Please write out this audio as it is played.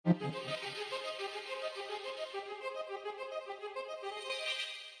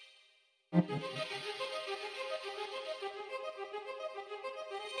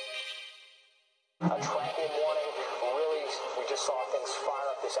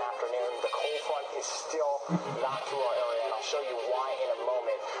afternoon. The cold front is still not through our area, and I'll show you why in a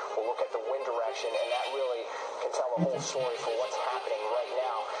moment. We'll look at the wind direction, and that really can tell the whole story for what's happening right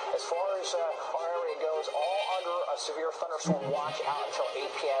now. As far as our area goes, all under a severe thunderstorm watch out until 8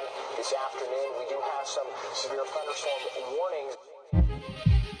 p.m. this afternoon. We do have some severe thunderstorm warnings.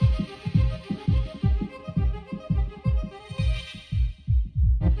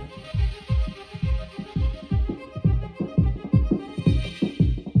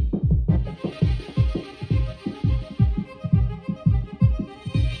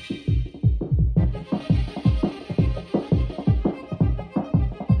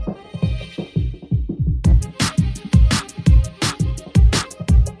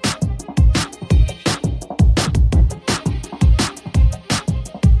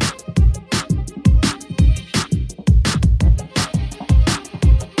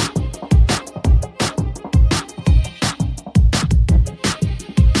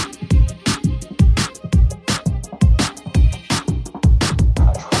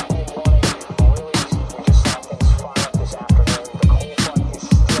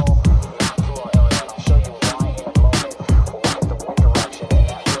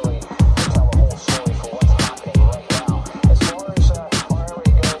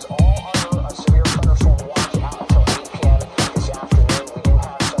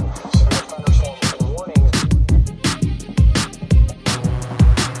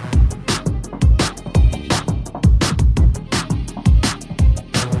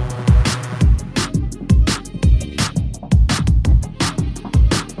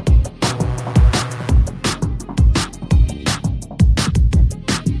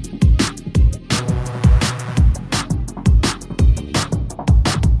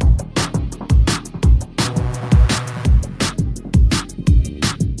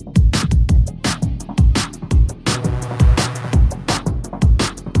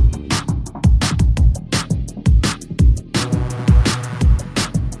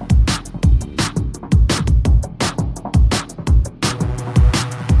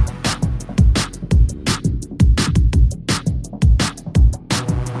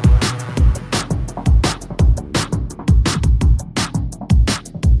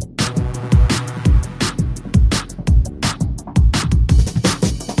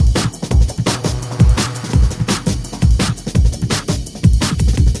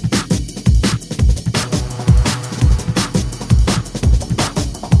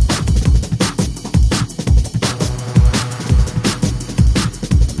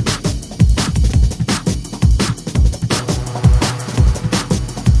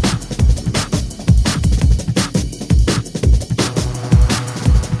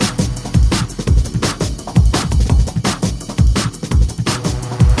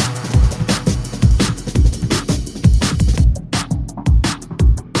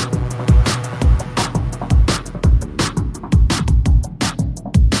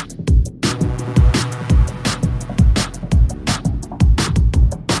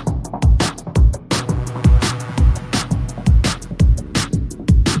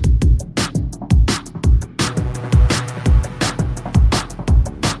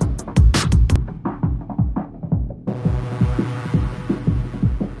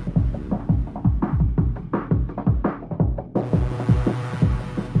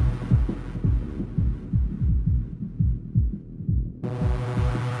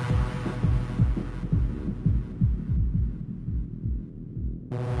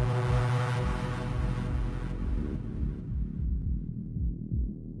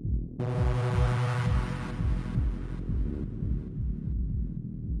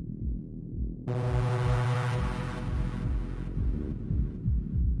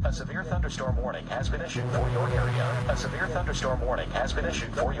 A severe thunderstorm warning has been issued for your area. A severe thunderstorm warning has been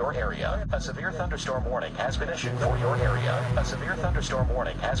issued for your area. A severe thunderstorm warning has been issued for your area. A severe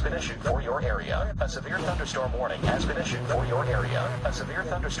thunderstorm warning has been issued for your area. A severe thunderstorm warning has been issued for your area. A severe thunderstorm warning has been issued for your area. A severe thunderstorm warning has been issued for your area. A severe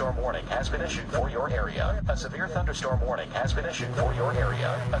thunderstorm warning has been issued for your area. A severe thunderstorm warning has been issued for your area. A severe thunderstorm warning has been issued for your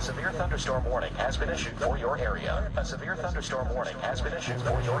area. A severe thunderstorm warning has been issued for your area. A severe thunderstorm warning has been issued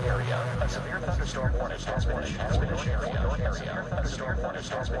for your area. A severe thunderstorm warning has been issued for your area. A severe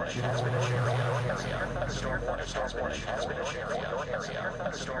thunderstorm warning has been issued for your area. A severe thunderstorm warning has been issued for your area. A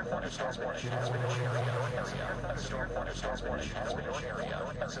severe thunderstorm warning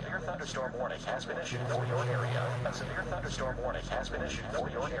has been issued for your area. A severe thunderstorm warning has been issued for your area. A severe thunderstorm warning has been issued for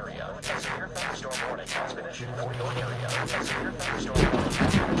your area. A severe thunderstorm warning has been issued for your area.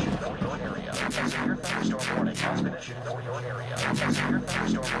 A severe thunderstorm warning has been issued for your area. A severe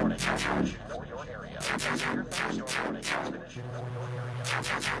thunderstorm warning has been issued for your area.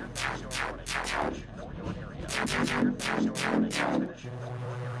 A severe thunderstorm warning has been issued for your area. A severe thunderstorm warning has been issued for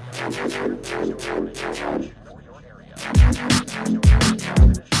your area.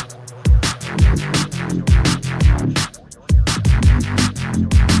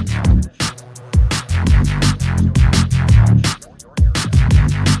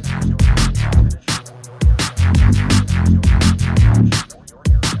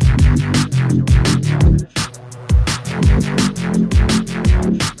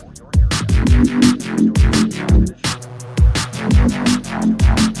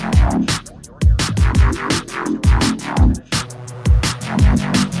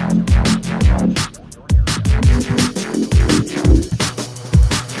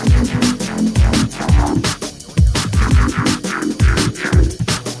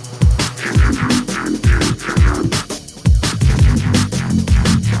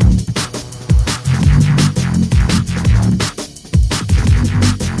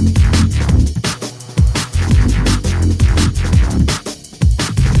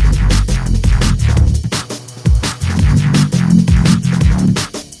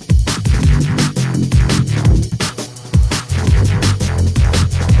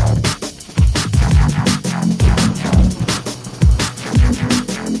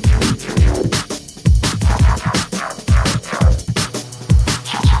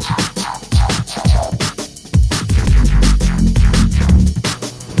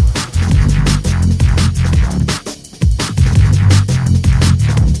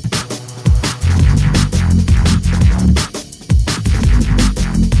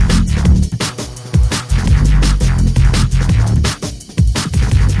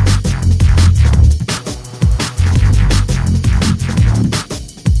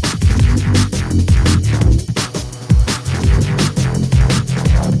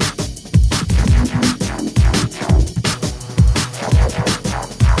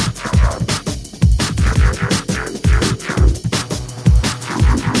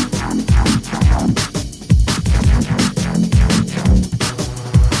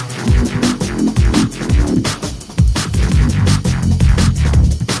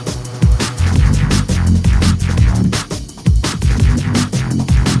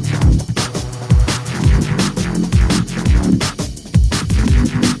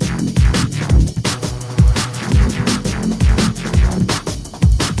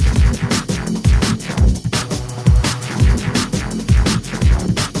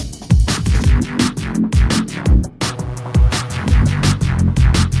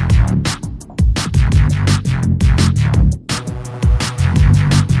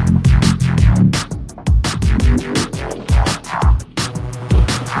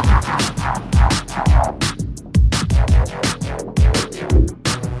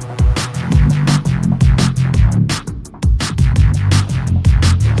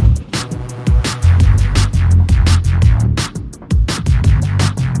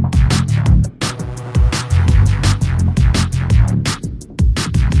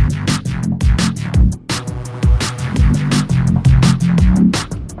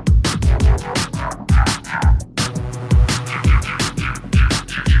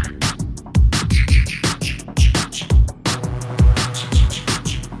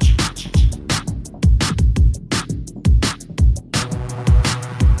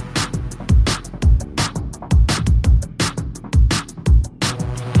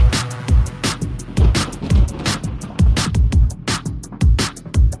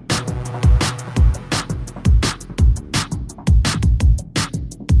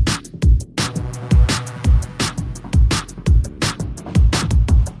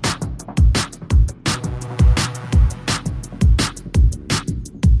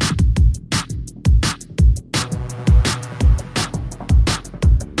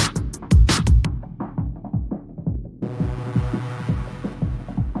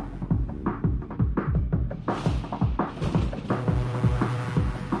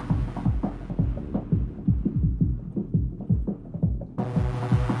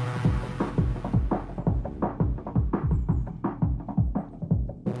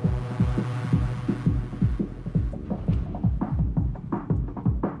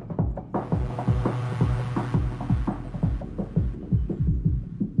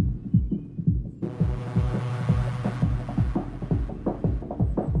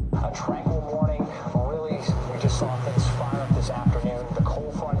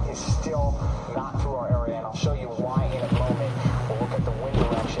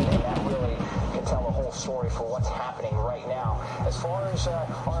 As far as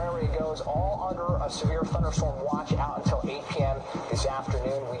our area goes, all under a severe thunderstorm watch out until 8 p.m. this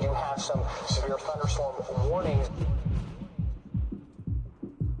afternoon. We do have some severe thunderstorm warnings.